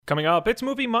Coming up, it's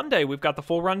Movie Monday. We've got the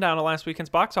full rundown of last weekend's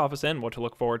box office and what to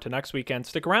look forward to next weekend.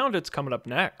 Stick around, it's coming up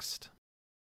next.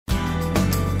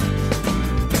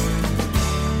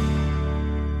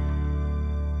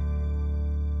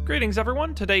 Greetings,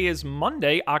 everyone. Today is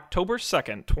Monday, October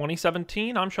 2nd,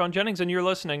 2017. I'm Sean Jennings, and you're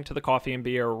listening to the Coffee and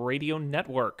Beer Radio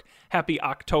Network. Happy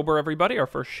October, everybody, our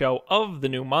first show of the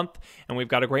new month, and we've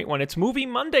got a great one. It's Movie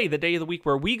Monday, the day of the week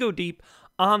where we go deep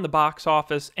on the box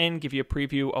office and give you a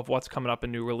preview of what's coming up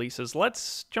in new releases.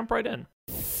 Let's jump right in.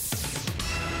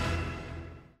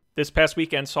 This past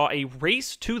weekend saw a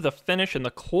race to the finish and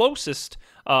the closest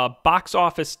box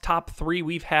office top three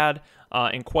we've had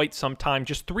in quite some time.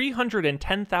 Just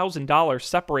 $310,000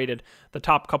 separated the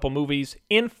top couple movies.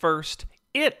 In first,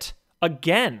 It,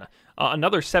 again.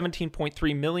 Another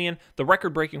 $17.3 million. The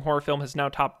record-breaking horror film has now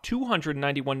topped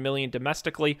 $291 million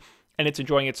domestically, and it's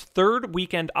enjoying its third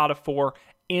weekend out of four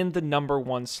in the number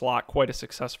one slot. Quite a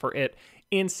success for It.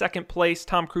 In second place,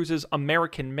 Tom Cruise's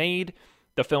American Made.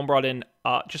 The film brought in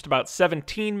just about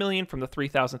 $17 million from the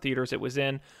 3,000 theaters it was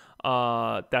in.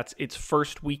 That's its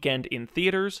first weekend in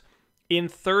theaters. In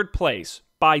third place,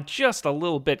 by just a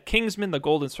little bit, Kingsman: The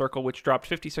Golden Circle, which dropped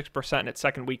 56% in its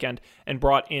second weekend and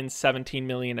brought in $17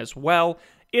 million as well.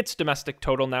 Its domestic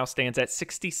total now stands at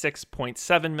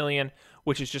 $66.7 million,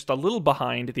 which is just a little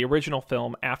behind the original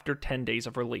film after 10 days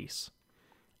of release.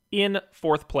 In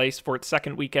fourth place for its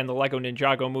second weekend, the Lego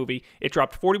Ninjago movie, it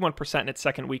dropped 41% in its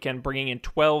second weekend, bringing in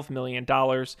 $12 million.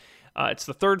 It's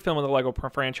the third film in the Lego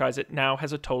franchise. It now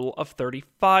has a total of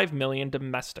 $35 million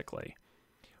domestically.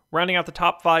 Rounding out the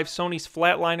top five, Sony's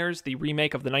Flatliners, the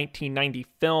remake of the 1990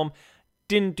 film,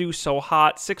 didn't do so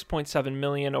hot, $6.7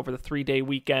 million over the three-day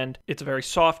weekend. It's a very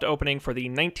soft opening for the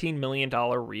 $19 million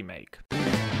remake.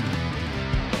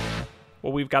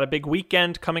 Well, we've got a big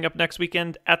weekend coming up next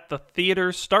weekend at the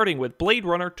theaters, starting with Blade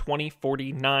Runner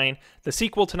 2049. The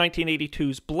sequel to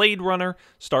 1982's Blade Runner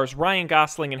stars Ryan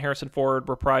Gosling and Harrison Ford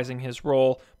reprising his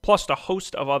role, plus a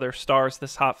host of other stars.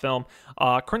 This hot film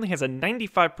currently has a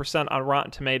 95% on Rotten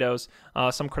Tomatoes.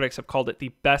 Some critics have called it the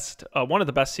best, one of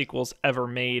the best sequels ever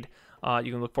made.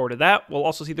 You can look forward to that. We'll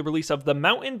also see the release of The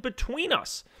Mountain Between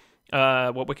Us,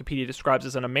 what Wikipedia describes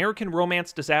as an American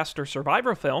romance disaster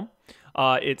survivor film.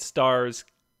 It stars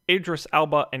Idris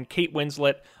Elba and Kate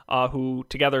Winslet, who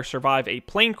together survive a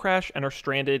plane crash and are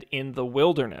stranded in the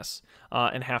wilderness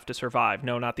and have to survive.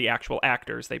 No, not the actual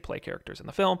actors. They play characters in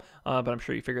the film, but I'm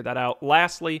sure you figured that out.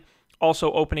 Lastly,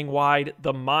 also opening wide,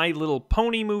 the My Little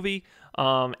Pony movie,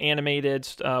 animated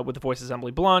with the voices of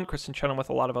Emily Blunt, Kristen Chenoweth,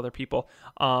 a lot of other people.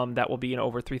 That will be in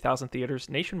over 3,000 theaters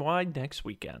nationwide next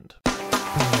weekend.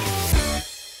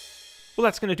 Well,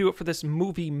 that's going to do it for this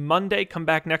Movie Monday. Come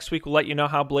back next week. We'll let you know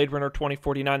how Blade Runner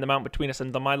 2049, The Mountain Between Us,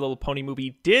 and the My Little Pony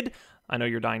movie did. I know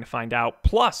you're dying to find out.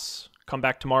 Plus, come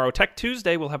back tomorrow, Tech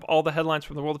Tuesday. We'll have all the headlines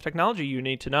from the world of technology you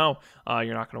need to know.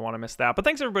 You're not going to want to miss that. But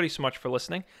thanks, everybody, so much for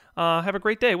listening. Have a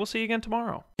great day. We'll see you again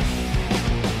tomorrow.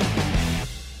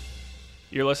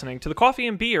 You're listening to the Coffee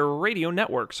and Beer Radio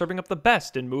Network, serving up the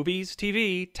best in movies,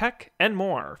 TV, tech, and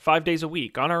more, 5 days a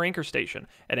week on our anchor station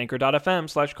at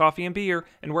anchor.fm/coffeeandbeer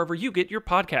and wherever you get your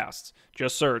podcasts.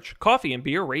 Just search Coffee and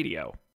Beer Radio.